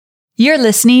You're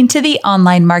listening to the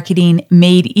Online Marketing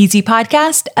Made Easy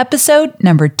podcast, episode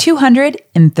number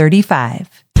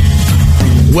 235.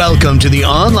 Welcome to the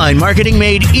Online Marketing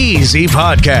Made Easy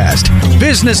podcast.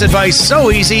 Business advice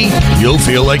so easy, you'll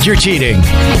feel like you're cheating.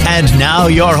 And now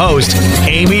your host,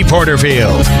 Amy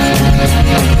Porterfield.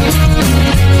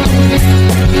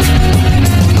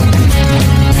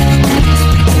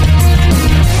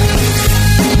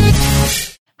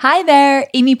 Hi there,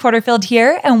 Amy Porterfield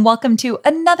here, and welcome to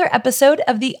another episode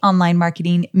of the Online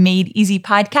Marketing Made Easy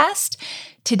podcast.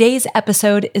 Today's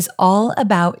episode is all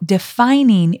about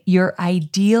defining your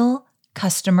ideal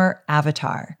customer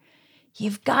avatar.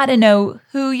 You've got to know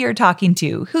who you're talking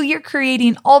to, who you're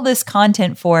creating all this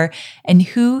content for, and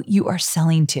who you are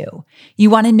selling to.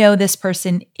 You want to know this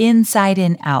person inside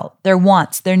and out, their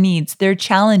wants, their needs, their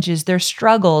challenges, their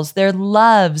struggles, their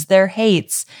loves, their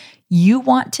hates. You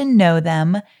want to know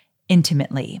them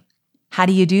intimately. How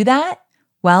do you do that?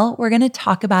 Well, we're going to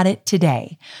talk about it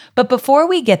today. But before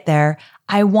we get there,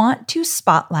 I want to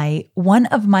spotlight one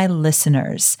of my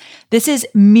listeners. This is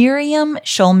Miriam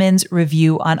Schulman's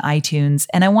review on iTunes,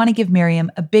 and I want to give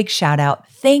Miriam a big shout out.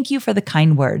 Thank you for the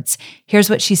kind words. Here's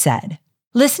what she said.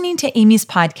 Listening to Amy's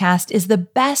podcast is the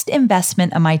best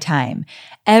investment of my time.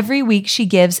 Every week she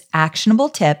gives actionable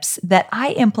tips that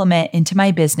I implement into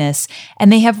my business, and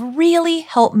they have really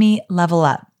helped me level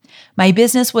up. My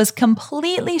business was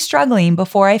completely struggling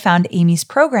before I found Amy's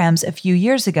programs a few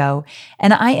years ago,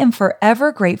 and I am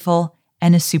forever grateful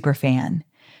and a super fan.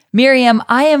 Miriam,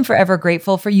 I am forever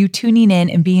grateful for you tuning in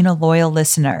and being a loyal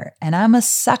listener, and I'm a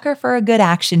sucker for a good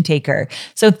action taker.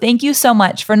 So thank you so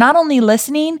much for not only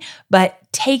listening, but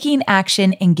taking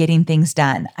action and getting things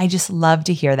done. I just love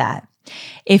to hear that.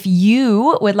 If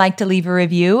you would like to leave a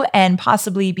review and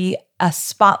possibly be a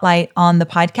spotlight on the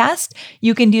podcast,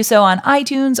 you can do so on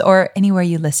iTunes or anywhere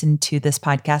you listen to this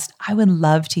podcast. I would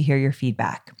love to hear your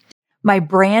feedback. My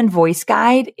brand voice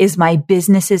guide is my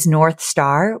business's North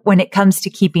Star when it comes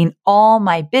to keeping all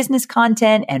my business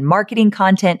content and marketing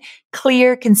content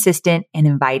clear, consistent, and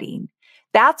inviting.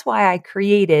 That's why I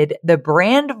created the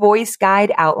Brand Voice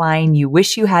Guide Outline You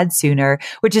Wish You Had Sooner,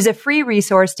 which is a free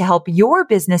resource to help your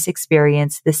business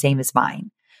experience the same as mine.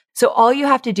 So all you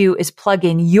have to do is plug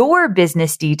in your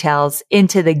business details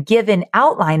into the given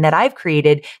outline that I've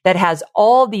created that has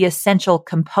all the essential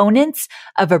components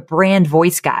of a brand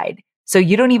voice guide. So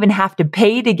you don't even have to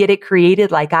pay to get it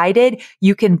created like I did.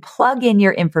 You can plug in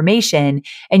your information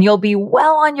and you'll be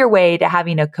well on your way to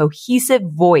having a cohesive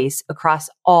voice across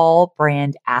all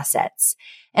brand assets.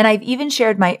 And I've even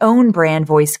shared my own brand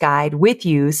voice guide with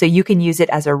you so you can use it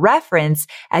as a reference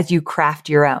as you craft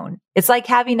your own. It's like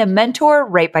having a mentor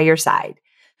right by your side.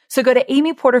 So go to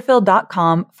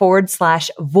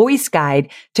amyporterfield.com/voice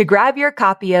guide to grab your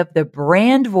copy of the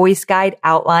Brand Voice Guide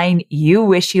Outline You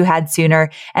Wish You Had Sooner.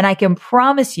 And I can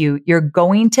promise you, you're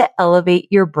going to elevate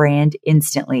your brand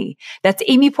instantly. That's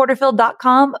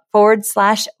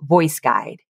amyporterfield.com/voice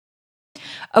guide.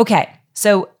 Okay,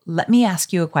 so let me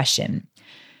ask you a question.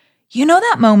 You know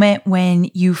that moment when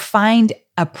you find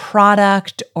a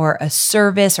product or a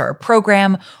service or a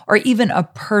program or even a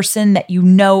person that you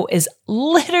know is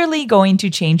literally going to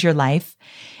change your life?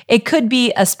 It could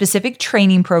be a specific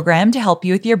training program to help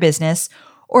you with your business,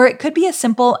 or it could be as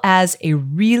simple as a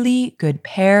really good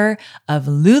pair of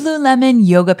Lululemon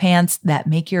yoga pants that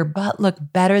make your butt look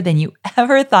better than you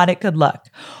ever thought it could look.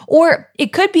 Or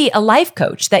it could be a life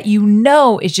coach that you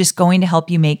know is just going to help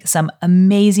you make some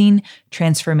amazing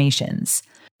transformations.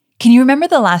 Can you remember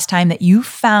the last time that you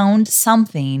found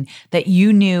something that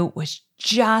you knew was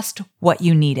just what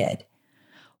you needed?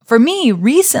 For me,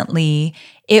 recently,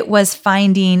 it was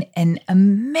finding an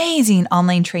amazing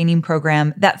online training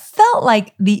program that felt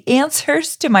like the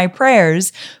answers to my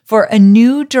prayers for a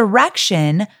new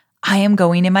direction I am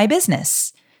going in my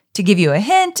business. To give you a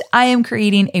hint, I am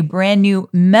creating a brand new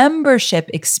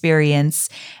membership experience,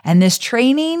 and this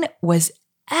training was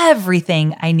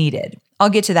everything I needed. I'll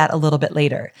get to that a little bit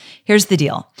later. Here's the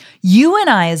deal. You and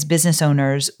I as business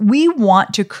owners, we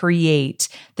want to create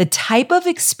the type of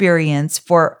experience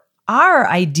for our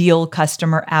ideal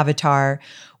customer avatar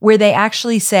where they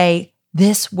actually say,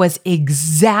 this was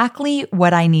exactly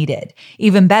what I needed.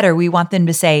 Even better, we want them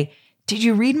to say, did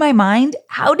you read my mind?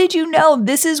 How did you know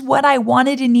this is what I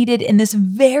wanted and needed in this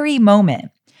very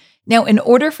moment? Now, in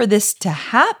order for this to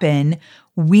happen,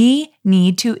 we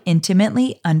need to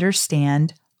intimately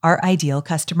understand our ideal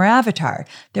customer avatar,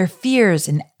 their fears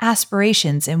and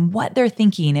aspirations and what they're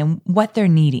thinking and what they're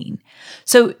needing.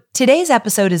 So today's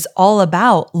episode is all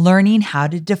about learning how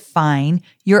to define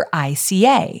your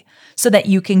ICA so that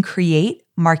you can create,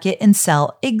 market, and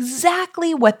sell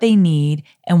exactly what they need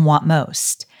and want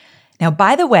most. Now,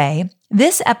 by the way,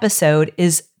 this episode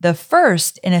is the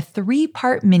first in a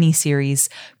 3-part mini-series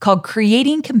called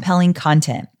Creating Compelling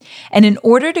Content. And in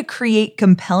order to create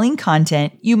compelling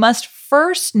content, you must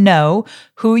first know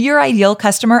who your ideal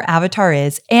customer avatar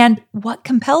is and what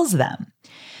compels them.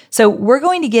 So we're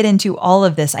going to get into all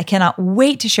of this. I cannot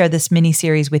wait to share this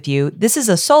mini-series with you. This is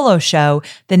a solo show.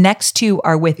 The next 2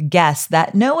 are with guests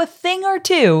that know a thing or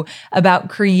two about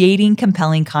creating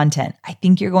compelling content. I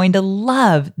think you're going to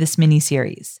love this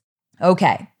mini-series.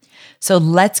 Okay, so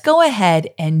let's go ahead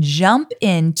and jump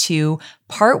into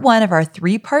part 1 of our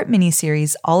 3-part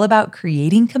mini-series all about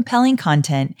creating compelling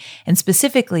content. And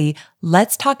specifically,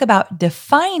 let's talk about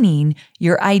defining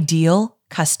your ideal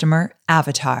customer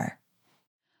avatar.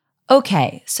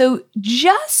 Okay, so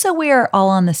just so we are all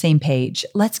on the same page,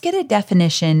 let's get a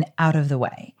definition out of the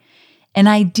way. An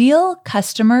ideal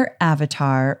customer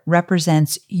avatar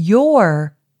represents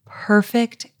your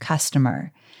perfect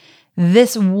customer.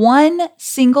 This one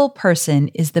single person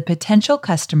is the potential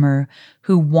customer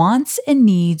who wants and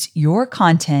needs your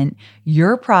content,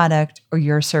 your product, or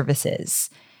your services.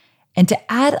 And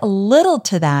to add a little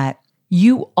to that,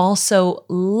 you also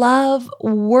love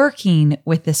working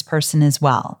with this person as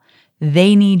well.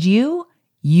 They need you.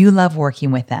 You love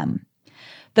working with them.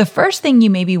 The first thing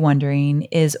you may be wondering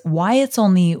is why it's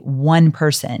only one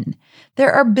person.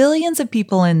 There are billions of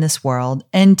people in this world,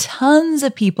 and tons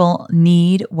of people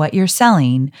need what you're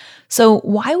selling. So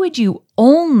why would you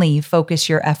only focus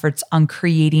your efforts on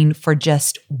creating for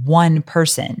just one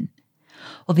person?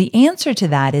 Well, the answer to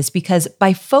that is because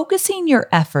by focusing your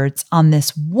efforts on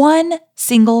this one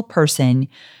single person,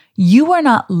 you are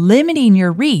not limiting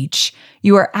your reach.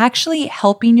 You are actually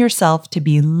helping yourself to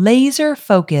be laser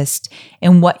focused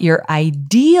in what your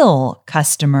ideal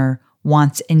customer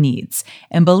wants and needs.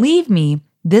 And believe me,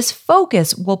 this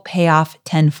focus will pay off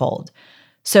tenfold.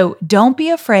 So don't be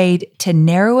afraid to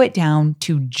narrow it down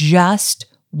to just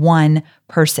one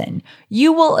person.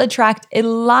 You will attract a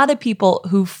lot of people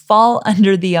who fall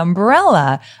under the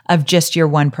umbrella of just your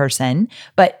one person,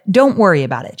 but don't worry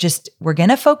about it. We're going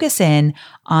to focus in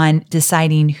on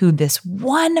deciding who this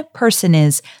one person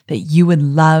is that you would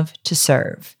love to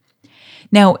serve.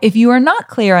 Now, if you are not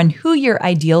clear on who your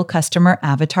ideal customer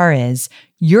avatar is,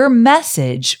 your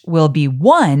message will be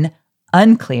 1,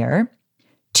 unclear,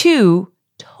 2,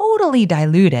 totally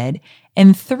diluted,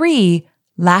 and 3,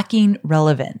 lacking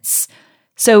relevance.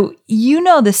 So you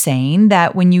know the saying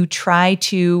that when you try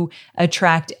to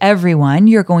attract everyone,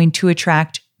 you're going to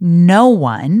attract no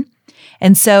one.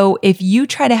 And so if you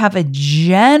try to have a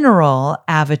general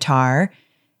avatar,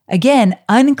 again,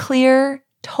 unclear,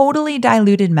 totally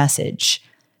diluted message.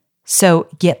 So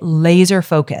get laser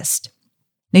focused.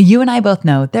 Now, you and I both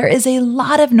know there is a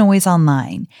lot of noise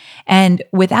online, and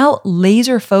without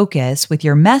laser focus with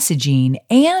your messaging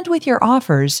and with your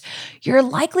offers, you're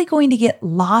likely going to get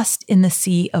lost in the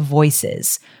sea of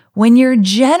voices. When you're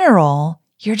general,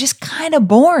 you're just kind of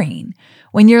boring.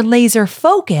 When you're laser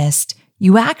focused,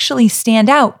 you actually stand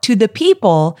out to the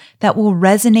people that will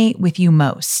resonate with you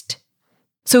most.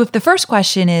 So if the first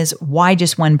question is, why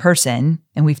just one person?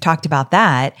 And we've talked about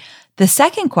that. The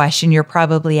second question you're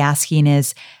probably asking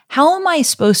is, how am I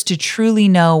supposed to truly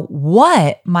know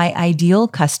what my ideal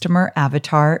customer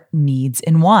avatar needs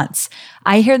and wants?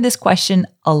 I hear this question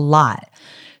a lot.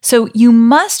 So you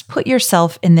must put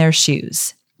yourself in their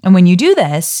shoes. And when you do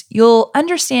this, you'll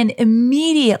understand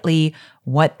immediately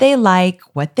what they like,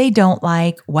 what they don't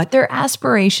like, what their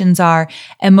aspirations are,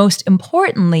 and most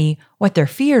importantly, what their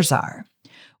fears are.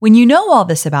 When you know all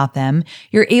this about them,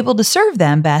 you're able to serve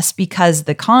them best because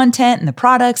the content and the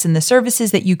products and the services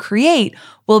that you create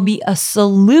will be a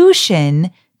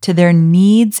solution to their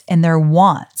needs and their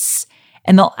wants.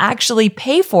 And they'll actually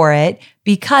pay for it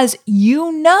because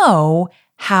you know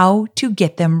how to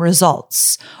get them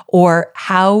results or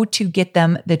how to get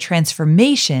them the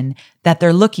transformation that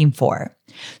they're looking for.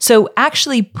 So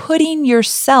actually putting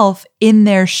yourself in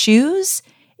their shoes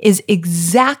is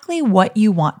exactly what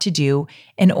you want to do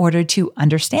in order to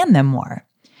understand them more.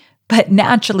 But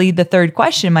naturally, the third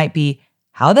question might be,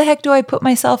 how the heck do I put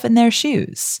myself in their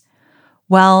shoes?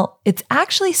 Well, it's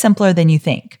actually simpler than you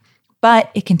think, but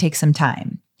it can take some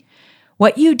time.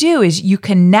 What you do is you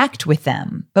connect with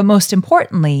them, but most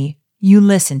importantly, you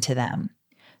listen to them.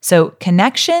 So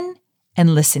connection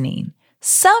and listening.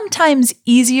 Sometimes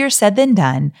easier said than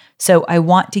done, so I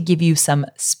want to give you some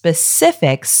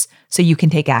specifics so you can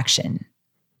take action.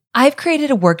 I've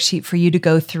created a worksheet for you to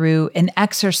go through an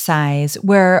exercise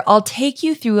where I'll take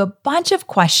you through a bunch of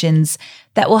questions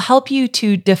that will help you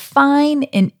to define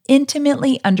and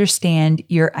intimately understand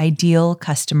your ideal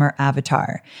customer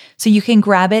avatar. So you can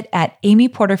grab it at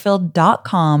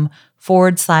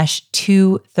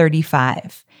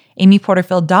amyporterfield.com/235.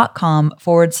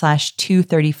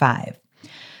 amyporterfield.com/235.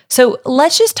 So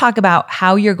let's just talk about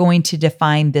how you're going to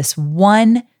define this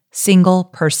one single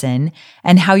person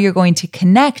and how you're going to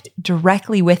connect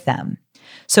directly with them.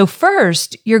 So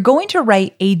first, you're going to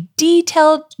write a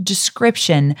detailed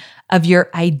description of your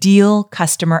ideal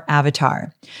customer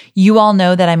avatar. You all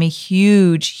know that I'm a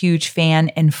huge fan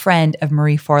and friend of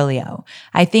Marie Forleo.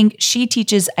 I think she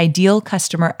teaches ideal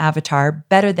customer avatar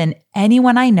better than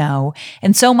anyone I know,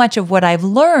 and so much of what I've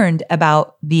learned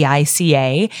about the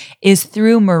ICA is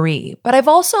through Marie. But I've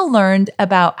also learned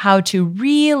about how to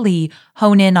really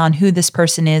hone in on who this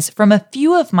person is from a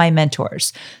few of my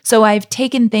mentors. So I've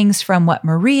taken things from what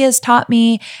Marie has taught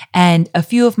me and a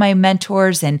few of my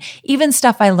mentors and even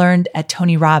stuff I learned at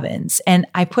Tony Robbins. And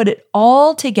I put it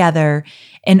all together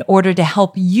in order to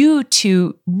help you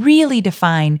to really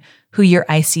define who your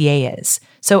ICA is.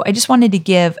 So I just wanted to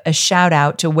give a shout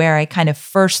out to where I kind of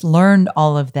first learned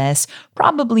all of this,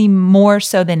 probably more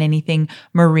so than anything,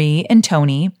 Marie and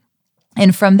Tony.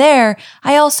 And from there,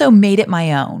 I also made it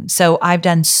my own. So I've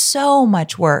done so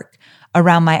much work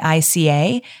around my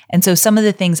ICA. And so some of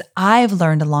the things I've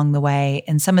learned along the way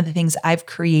and some of the things I've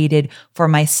created for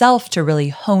myself to really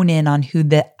hone in on who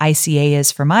the ICA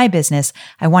is for my business,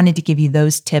 I wanted to give you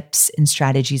those tips and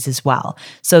strategies as well.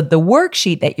 So the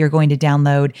worksheet that you're going to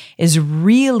download is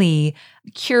really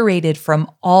curated from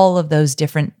all of those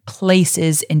different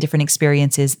places and different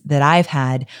experiences that I've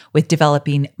had with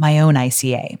developing my own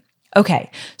ICA.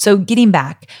 Okay, so getting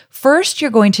back, first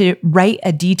you're going to write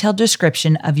a detailed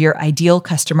description of your ideal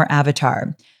customer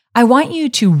avatar. I want you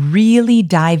to really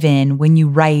dive in when you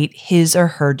write his or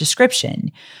her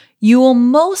description. You will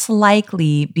most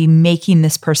likely be making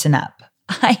this person up.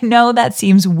 I know that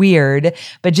seems weird,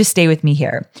 but just stay with me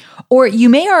here. Or you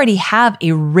may already have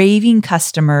a raving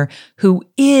customer who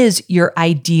is your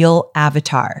ideal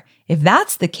avatar. If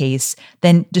that's the case,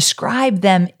 then describe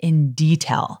them in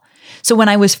detail. So when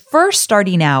I was first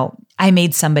starting out, I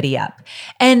made somebody up.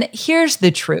 And here's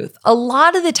the truth. A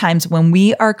lot of the times when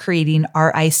we are creating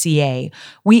our ICA,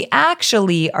 we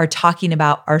actually are talking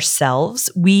about ourselves.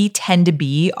 We tend to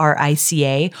be our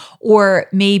ICA, or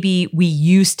maybe we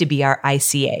used to be our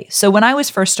ICA. So when I was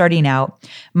first starting out,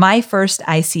 my first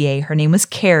ICA, her name was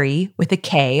Carrie with a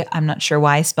K. I'm not sure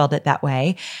why I spelled it that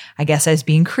way. I guess I was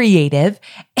being creative.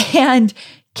 And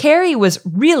Carrie was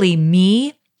really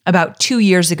me about 2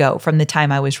 years ago from the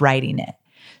time I was writing it.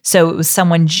 So it was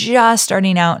someone just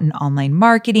starting out in online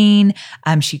marketing.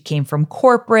 She came from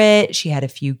corporate. She had a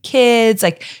few kids.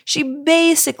 Like she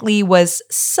basically was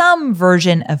some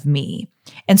version of me.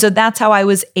 And so that's how I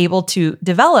was able to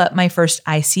develop my first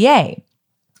ICA.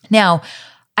 Now,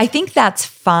 I think that's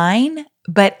fine.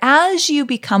 But as you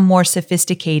become more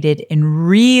sophisticated in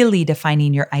really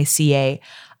defining your ICA,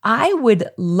 I would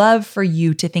love for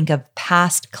you to think of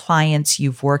past clients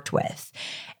you've worked with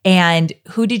and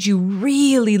who did you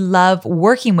really love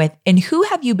working with and who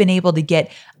have you been able to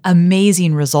get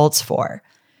amazing results for?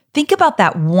 Think about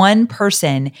that one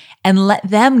person and let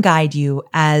them guide you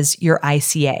as your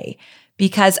ICA.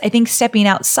 Because I think stepping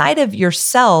outside of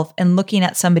yourself and looking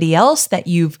at somebody else that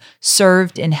you've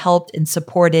served and helped and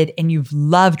supported and you've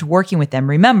loved working with them.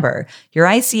 Remember, your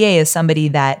ICA is somebody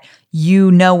that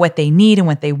you know what they need and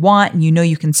what they want, and you know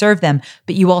you can serve them,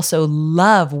 but you also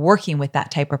love working with that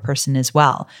type of person as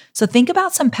well. So think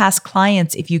about some past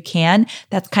clients if you can,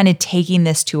 that's kind of taking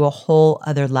this to a whole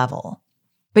other level.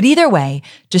 But either way,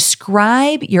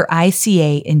 describe your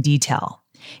ICA in detail.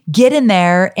 Get in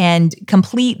there and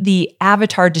complete the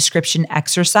avatar description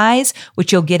exercise,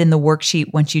 which you'll get in the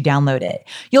worksheet once you download it.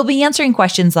 You'll be answering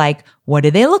questions like, what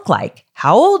do they look like?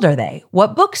 How old are they?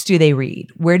 What books do they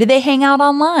read? Where do they hang out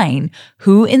online?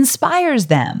 Who inspires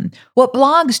them? What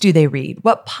blogs do they read?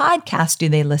 What podcasts do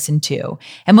they listen to?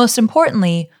 And most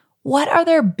importantly, what are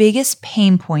their biggest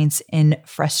pain points and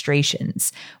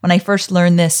frustrations? When I first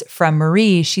learned this from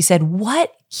Marie, she said,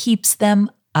 what keeps them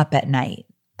up at night?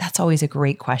 That's always a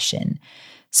great question.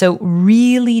 So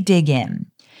really dig in.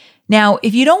 Now,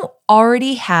 if you don't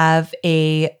already have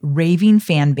a raving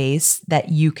fan base that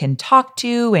you can talk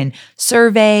to and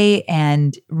survey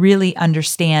and really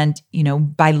understand,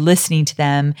 by listening to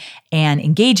them and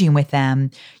engaging with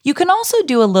them, you can also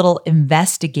do a little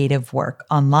investigative work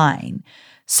online.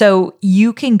 So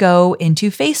you can go into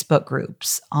Facebook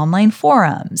groups, online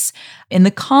forums, in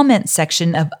the comments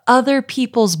section of other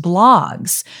people's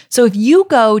blogs. So if you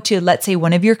go to, let's say,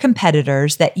 one of your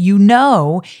competitors that you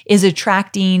know is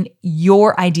attracting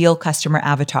your ideal customer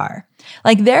avatar.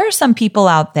 Like there are some people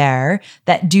out there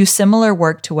that do similar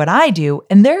work to what I do,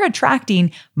 and they're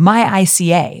attracting my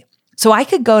ICA. So I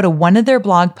could go to one of their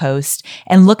blog posts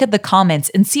and look at the comments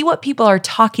and see what people are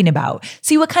talking about,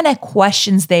 see what kind of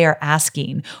questions they are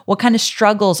asking, what kind of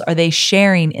struggles are they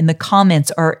sharing in the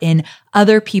comments or in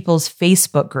other people's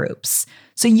Facebook groups.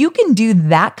 So you can do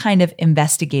that kind of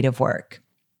investigative work.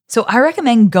 So I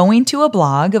recommend going to a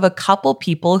blog of a couple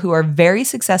people who are very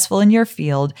successful in your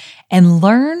field and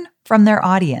learn from their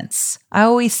audience. I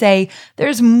always say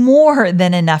there's more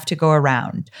than enough to go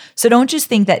around. So don't just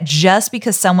think that just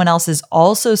because someone else is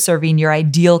also serving your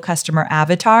ideal customer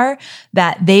avatar,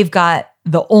 that they've got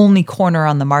the only corner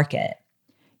on the market.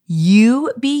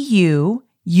 You be you.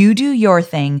 You do your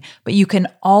thing, but you can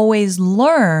always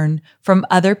learn from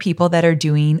other people that are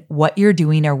doing what you're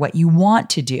doing or what you want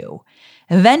to do.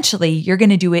 Eventually, you're going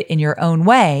to do it in your own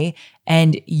way,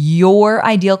 and your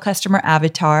ideal customer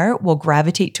avatar will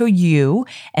gravitate to you,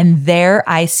 and their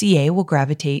ICA will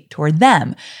gravitate toward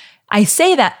them. I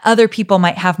say that other people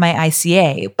might have my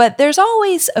ICA, but there's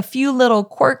always a few little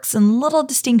quirks and little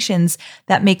distinctions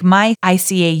that make my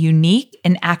ICA unique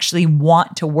and actually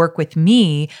want to work with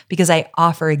me because I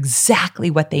offer exactly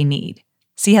what they need.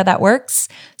 See how that works?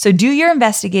 So do your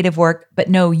investigative work, but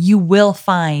know you will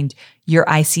find your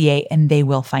ICA and they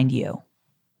will find you.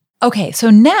 Okay, so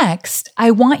next,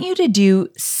 I want you to do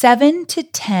 7 to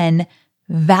 10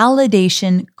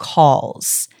 validation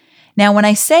calls. Now, when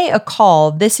I say a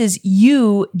call, this is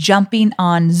you jumping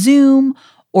on Zoom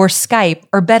or Skype,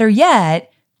 or better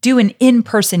yet, do an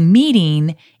in-person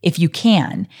meeting if you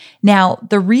can. Now,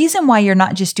 the reason why you're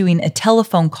not just doing a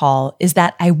telephone call is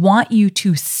that I want you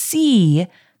to see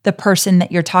the person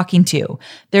that you're talking to.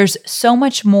 There's so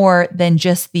much more than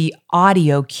just the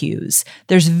audio cues.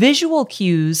 There's visual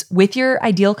cues with your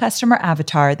ideal customer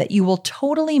avatar that you will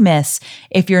totally miss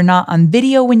if you're not on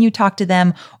video when you talk to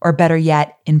them, or better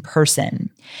yet, in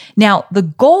person. Now, the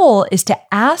goal is to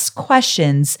ask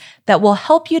questions that will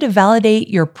help you to validate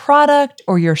your product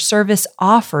or your service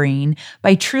offering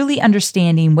by truly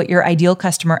understanding what your ideal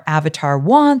customer avatar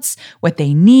wants, what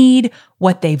they need,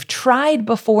 what they've tried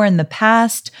before in the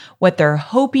past, what they're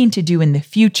hoping to do in the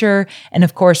future, and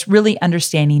of course, really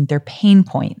understanding their pain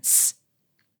points.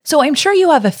 So I'm sure you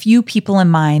have a few people in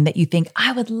mind that you think,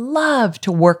 I would love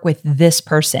to work with this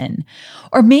person.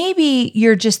 Or maybe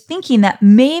you're just thinking that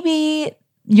maybe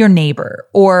your neighbor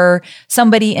or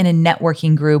somebody in a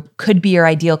networking group could be your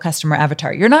ideal customer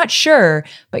avatar. You're not sure,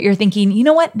 but you're thinking, you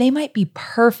know what? They might be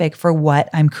perfect for what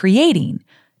I'm creating.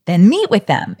 Then meet with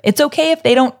them. It's okay if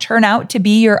they don't turn out to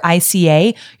be your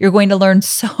ICA. You're going to learn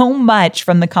so much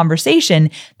from the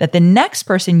conversation that the next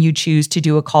person you choose to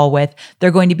do a call with, they're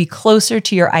going to be closer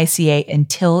to your ICA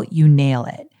until you nail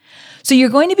it. So you're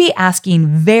going to be asking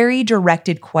very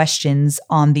directed questions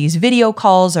on these video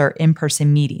calls or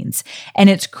in-person meetings. And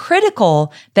it's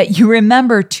critical that you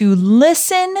remember to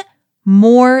listen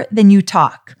more than you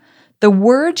talk. The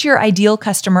words your ideal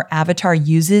customer avatar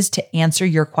uses to answer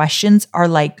your questions are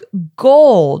like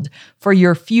gold for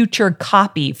your future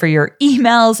copy, for your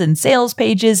emails and sales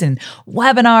pages and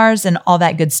webinars and all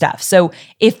that good stuff. So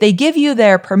if they give you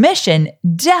their permission,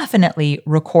 definitely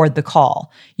record the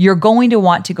call. You're going to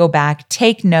want to go back,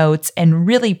 take notes, and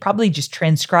really probably just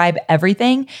transcribe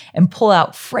everything and pull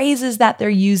out phrases that they're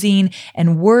using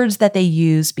and words that they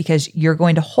use, because you're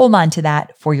going to hold on to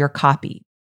that for your copy.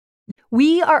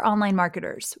 We are online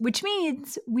marketers, which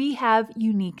means we have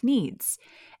unique needs.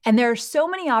 And there are so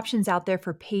many options out there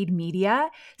for paid media.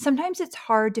 Sometimes it's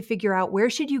hard to figure out where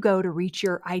should you go to reach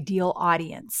your ideal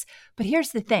audience. But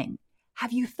here's the thing.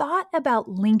 Have you thought about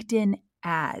LinkedIn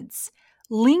ads?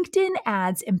 LinkedIn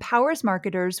ads empowers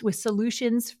marketers with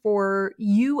solutions for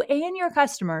you and your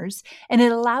customers, and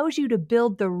it allows you to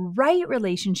build the right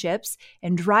relationships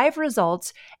and drive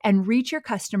results and reach your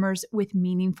customers with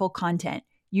meaningful content.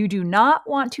 You do not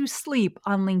want to sleep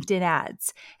on LinkedIn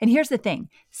ads. And here's the thing,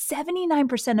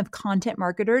 79% of content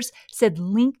marketers said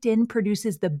LinkedIn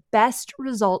produces the best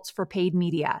results for paid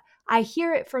media. I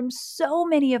hear it from so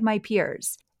many of my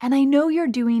peers. And I know you're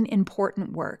doing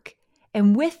important work.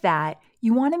 And with that,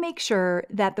 you want to make sure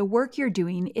that the work you're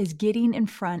doing is getting in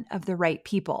front of the right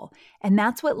people. And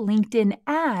that's what LinkedIn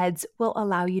ads will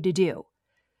allow you to do.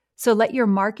 So let your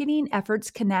marketing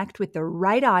efforts connect with the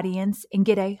right audience and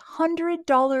get a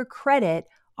 $100 credit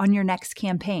on your next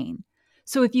campaign.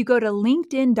 So if you go to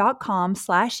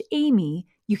linkedin.com/Amy,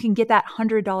 you can get that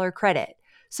 $100 credit.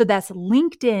 So that's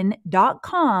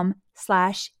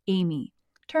linkedin.com/Amy.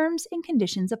 Terms and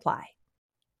conditions apply.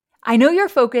 I know you're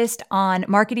focused on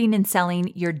marketing and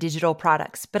selling your digital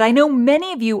products, but I know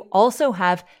many of you also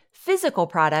have physical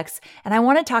products, and I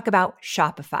want to talk about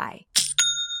Shopify.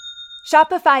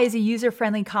 Shopify is a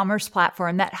user-friendly commerce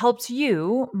platform that helps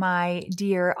you, my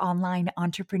dear online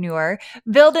entrepreneur,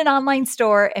 build an online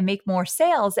store and make more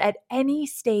sales at any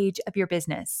stage of your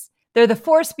business. They're the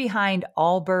force behind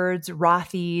Allbirds,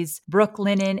 Rothy's,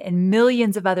 Brooklinen, and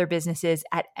millions of other businesses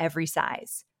at every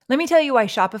size. Let me tell you why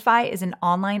Shopify is an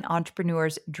online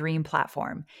entrepreneur's dream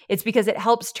platform. It's because it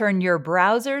helps turn your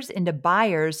browsers into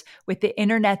buyers with the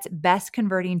internet's best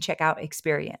converting checkout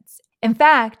experience. In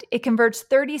fact, it converts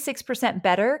 36%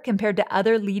 better compared to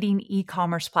other leading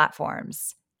e-commerce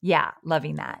platforms. Yeah,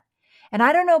 loving that. And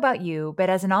I don't know about you, but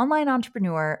as an online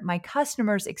entrepreneur, my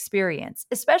customers' experience,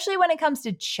 especially when it comes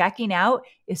to checking out,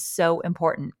 is so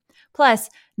important. Plus,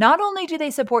 not only do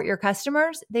they support your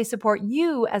customers, they support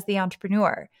you as the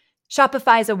entrepreneur.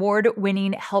 Shopify's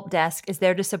award-winning help desk is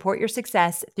there to support your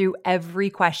success through every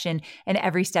question and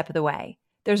every step of the way.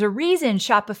 There's a reason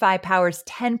Shopify powers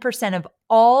 10% of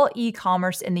all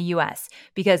e-commerce in the US,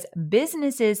 because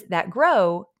businesses that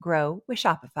grow with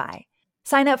Shopify.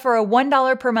 Sign up for a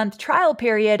 $1 per month trial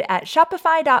period at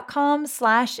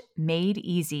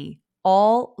shopify.com/madeeasy,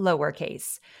 all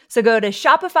lowercase. So go to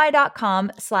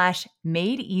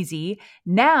shopify.com/madeeasy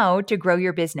now to grow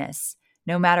your business,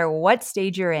 no matter what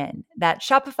stage you're in. That's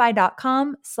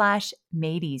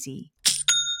shopify.com/madeeasy.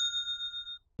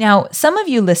 Now, some of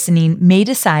you listening may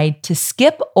decide to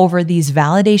skip over these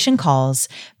validation calls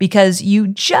because you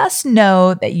just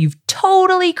know that you've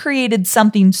totally created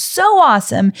something so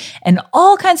awesome and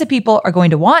all kinds of people are going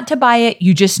to want to buy it.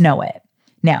 You just know it.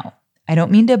 Now, I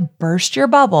don't mean to burst your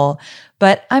bubble,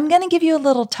 but I'm going to give you a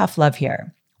little tough love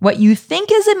here. What you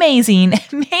think is amazing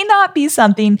may not be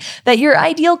something that your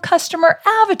ideal customer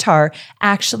avatar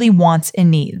actually wants and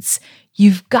needs.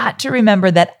 You've got to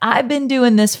remember that I've been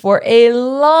doing this for a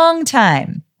long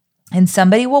time. And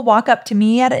somebody will walk up to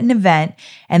me at an event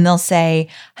and they'll say,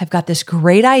 I've got this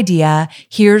great idea.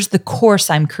 Here's the course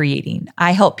I'm creating.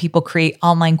 I help people create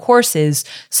online courses.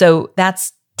 So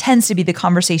that's tends to be the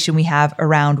conversation we have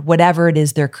around whatever it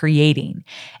is they're creating.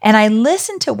 And I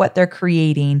listen to what they're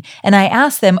creating and I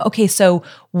ask them, okay, so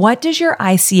what does your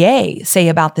ICA say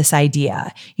about this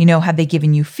idea? You know, have they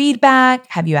given you feedback?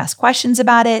 Have you asked questions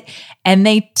about it? And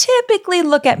they typically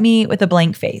look at me with a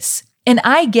blank face. And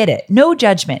I get it, no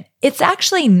judgment. It's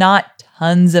actually not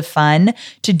tons of fun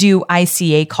to do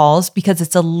ICA calls because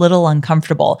it's a little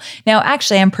uncomfortable. Now,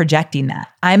 actually, I'm projecting that.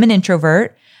 I'm an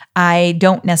introvert. I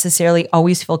don't necessarily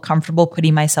always feel comfortable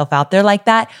putting myself out there like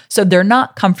that. So they're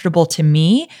not comfortable to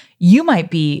me. You might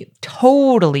be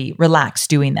totally relaxed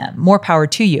doing them. More power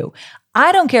to you.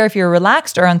 I don't care if you're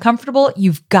relaxed or uncomfortable.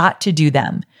 You've got to do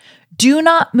them. Do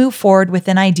not move forward with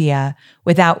an idea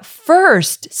without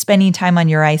first spending time on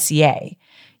your ICA.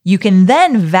 You can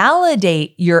then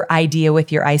validate your idea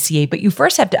with your ICA, but you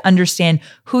first have to understand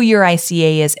who your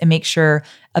ICA is and make sure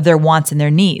of their wants and their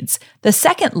needs. The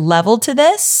second level to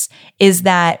this is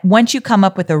that once you come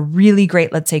up with a really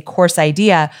great, let's say, course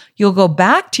idea, you'll go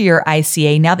back to your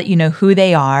ICA now that you know who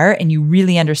they are and you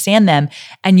really understand them,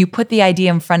 and you put the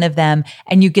idea in front of them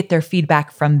and you get their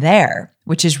feedback from there,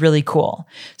 which is really cool.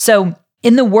 So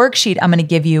in the worksheet I'm going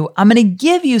to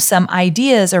give you some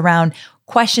ideas around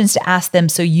questions to ask them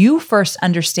so you first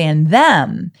understand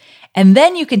them, and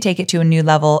then you can take it to a new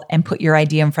level and put your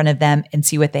idea in front of them and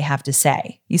see what they have to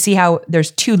say. You see how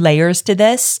there's two layers to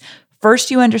this?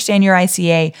 First, you understand your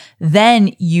ICA,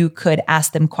 then you could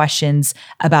ask them questions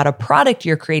about a product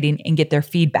you're creating and get their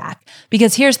feedback.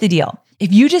 Because here's the deal.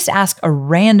 If you just ask a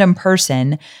random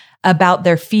person about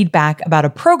their feedback about a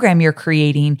program you're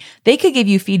creating, they could give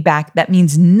you feedback that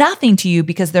means nothing to you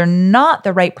because they're not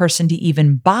the right person to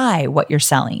even buy what you're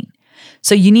selling.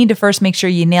 So you need to first make sure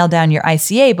you nail down your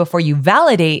ICA before you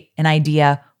validate an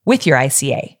idea with your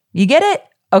ICA. You get it?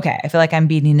 Okay, I feel like I'm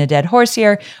beating a dead horse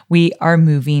here. We are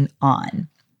moving on.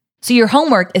 So your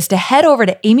homework is to head over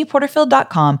to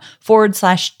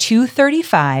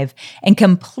amyporterfield.com/235 and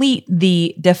complete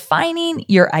the Defining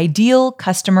Your Ideal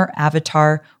Customer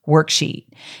Avatar worksheet.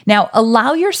 Now,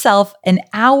 allow yourself an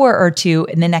hour or two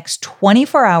in the next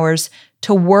 24 hours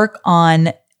to work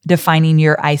on defining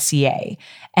your ICA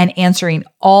and answering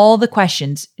all the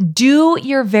questions. Do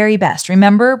your very best.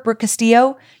 Remember, Brooke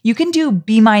Castillo, you can do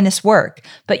B- work,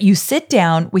 but you sit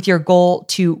down with your goal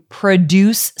to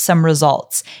produce some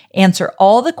results. Answer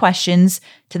all the questions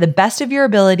to the best of your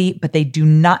ability, but they do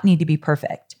not need to be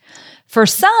perfect. For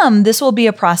some, this will be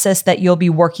a process that you'll be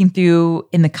working through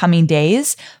in the coming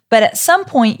days, but at some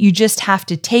point, you just have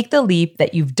to take the leap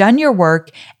that you've done your work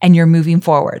and you're moving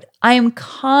forward. I am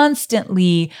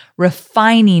constantly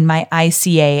refining my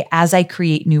ICA as I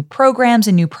create new programs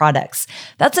and new products.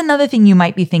 That's another thing you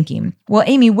might be thinking. Well,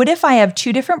 Amy, what if I have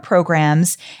 2 different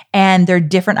programs and they're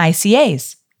different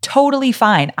ICAs? Totally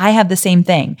fine. I have the same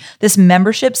thing. This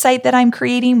membership site that I'm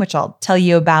creating, which I'll tell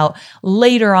you about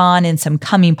later on in some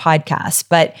coming podcasts,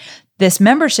 but this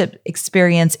membership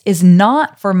experience is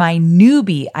not for my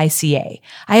newbie ICA.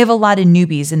 I have a lot of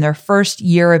newbies in their first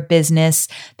year of business.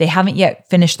 They haven't yet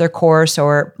finished their course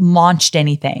or launched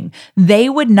anything. They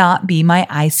would not be my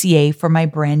ICA for my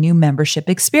brand new membership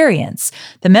experience.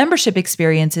 The membership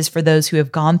experience is for those who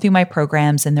have gone through my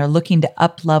programs and they're looking to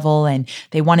up level and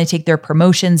they want to take their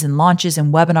promotions and launches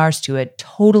and webinars to a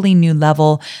totally new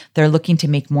level. They're looking to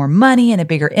make more money and a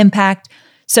bigger impact.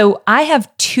 So I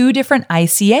have 2 different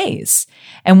ICAs.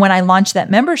 And when I launch that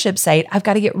membership site, I've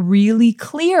got to get really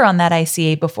clear on that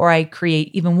ICA before I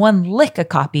create even one lick of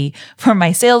copy for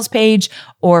my sales page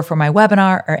or for my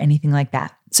webinar or anything like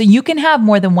that. So you can have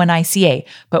more than one ICA,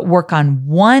 but work on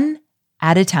one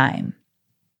at a time.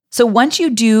 So once you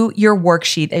do your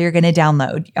worksheet that you're going to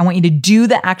download, I want you to do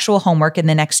the actual homework in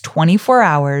the next 24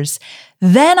 hours.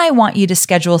 Then I want you to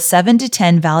schedule 7 to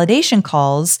 10 validation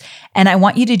calls, and I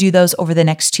want you to do those over the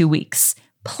next 2 weeks.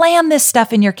 Plan this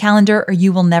stuff in your calendar or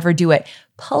you will never do it.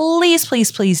 Please,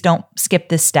 please, please don't skip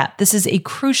this step. This is a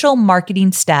crucial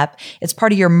marketing step. It's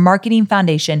part of your marketing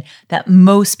foundation that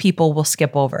most people will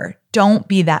skip over. Don't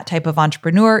be that type of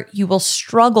entrepreneur. You will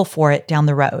struggle for it down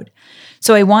the road.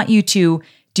 So I want you to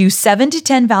do 7 to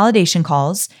 10 validation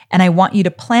calls, and I want you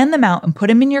to plan them out and put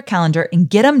them in your calendar and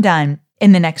get them done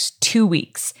in the next 2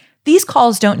 weeks. These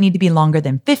calls don't need to be longer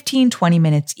than 15, 20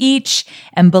 minutes each.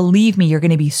 And believe me, you're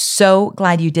going to be so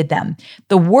glad you did them.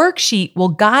 The worksheet will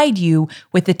guide you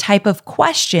with the type of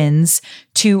questions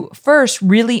to first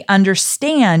really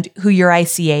understand who your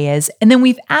ICA is. And then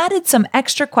we've added some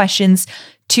extra questions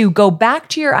to go back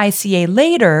to your ICA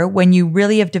later when you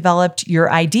really have developed your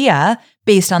idea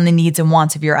based on the needs and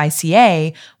wants of your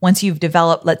ICA. Once you've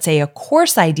developed, let's say, a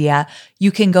course idea,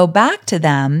 you can go back to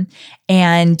them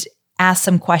and ask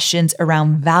some questions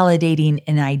around validating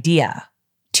an idea.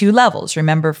 2 levels.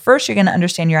 Remember, first you're going to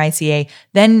understand your ICA,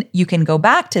 then you can go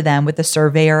back to them with a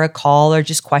survey or a call or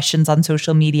just questions on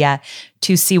social media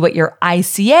to see what your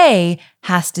ICA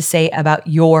has to say about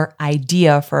your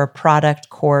idea for a product,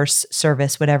 course,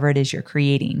 service, whatever it is you're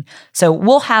creating. So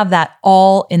we'll have that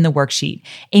all in the worksheet,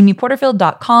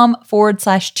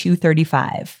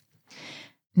 amyporterfield.com/235.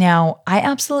 Now, I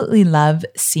absolutely love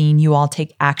seeing you all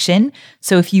take action.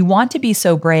 So if you want to be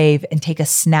so brave and take a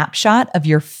snapshot of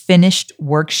your finished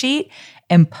worksheet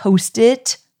and post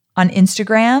it on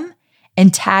Instagram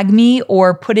and tag me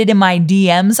or put it in my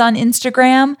DMs on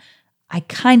Instagram, I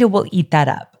kind of will eat that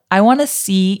up. I want to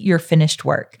see your finished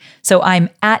work. So I'm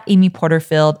at Amy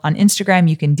Porterfield on Instagram.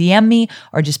 You can DM me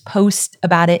or just post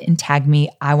about it and tag me.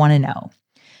 I want to know.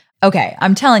 Okay,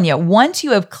 I'm telling you, once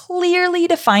you have clearly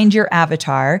defined your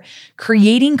avatar,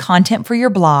 creating content for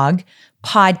your blog,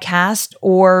 podcast,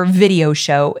 or video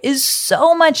show is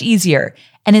so much easier,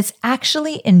 and it's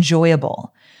actually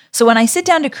enjoyable. So when I sit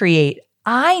down to create,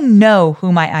 I know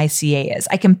who my ICA is.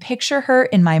 I can picture her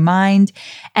in my mind,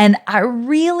 and I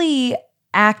really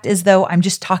act as though I'm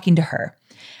just talking to her.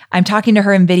 I'm talking to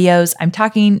her in videos. I'm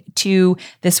talking to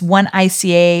this one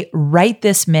ICA right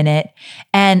this minute,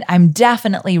 and I'm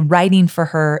definitely writing for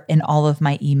her in all of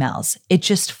my emails. It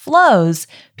just flows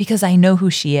because I know who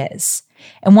she is.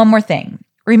 And one more thing.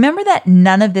 Remember that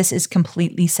none of this is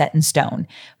completely set in stone.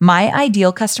 My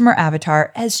ideal customer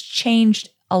avatar has changed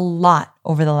a lot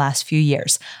over the last few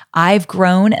years. I've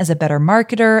grown as a better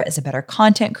marketer, as a better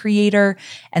content creator.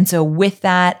 And so with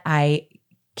that, I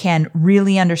can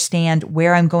really understand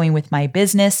where I'm going with my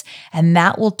business, and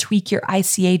that will tweak your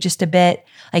ICA just a bit.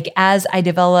 Like as I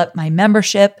develop my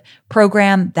membership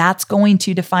program, that's going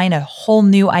to define a whole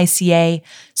new ICA.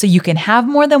 So you can have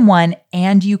more than one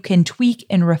and you can tweak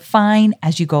and refine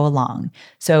as you go along.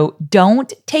 So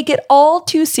don't take it all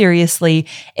too seriously.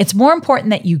 It's more important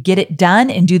that you get it done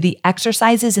and do the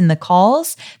exercises in the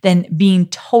calls than being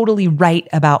totally right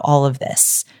about all of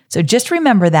this. So just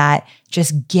remember that,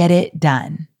 just get it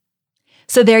done.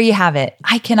 So there you have it.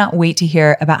 I cannot wait to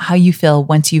hear about how you feel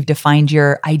once you've defined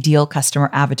your ideal customer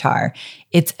avatar.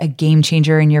 It's a game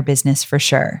changer in your business for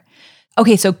sure.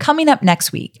 Okay, so coming up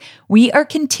next week, we are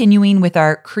continuing with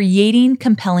our Creating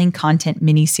Compelling Content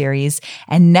mini-series.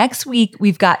 And next week,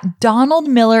 we've got Donald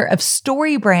Miller of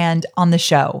StoryBrand on the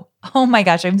show. Oh my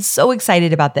gosh, I'm so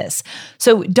excited about this.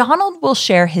 So Donald will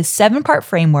share his 7-part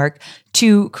framework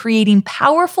to creating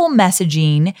powerful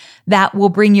messaging that will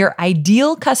bring your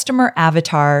ideal customer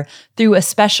avatar through a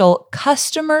special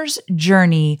customer's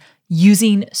journey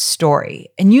using story.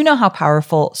 And you know how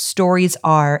powerful stories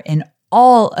are in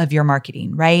all of your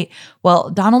marketing, right? Well,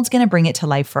 Donald's going to bring it to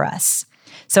life for us.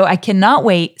 So I cannot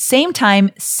wait. Same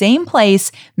time, same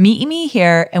place, meet me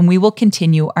here, and we will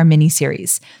continue our mini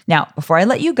series. Now, before I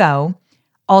let you go,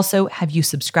 also have you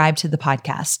subscribed to the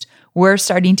podcast? We're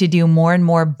starting to do more and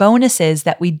more bonuses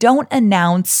that we don't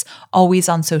announce always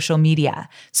on social media.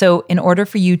 So in order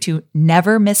for you to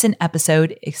never miss an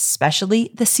episode,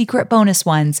 especially the secret bonus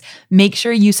ones, make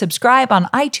sure you subscribe on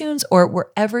iTunes or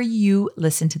wherever you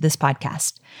listen to this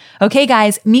podcast. Okay,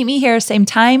 guys, meet me here, same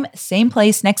time, same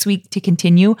place next week to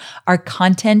continue our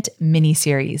content mini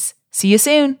series. See you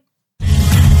soon.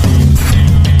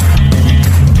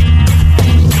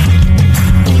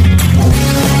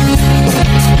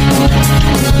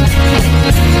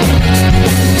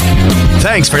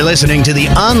 Thanks for listening to the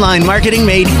Online Marketing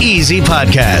Made Easy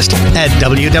podcast at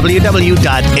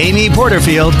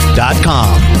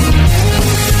www.amyporterfield.com.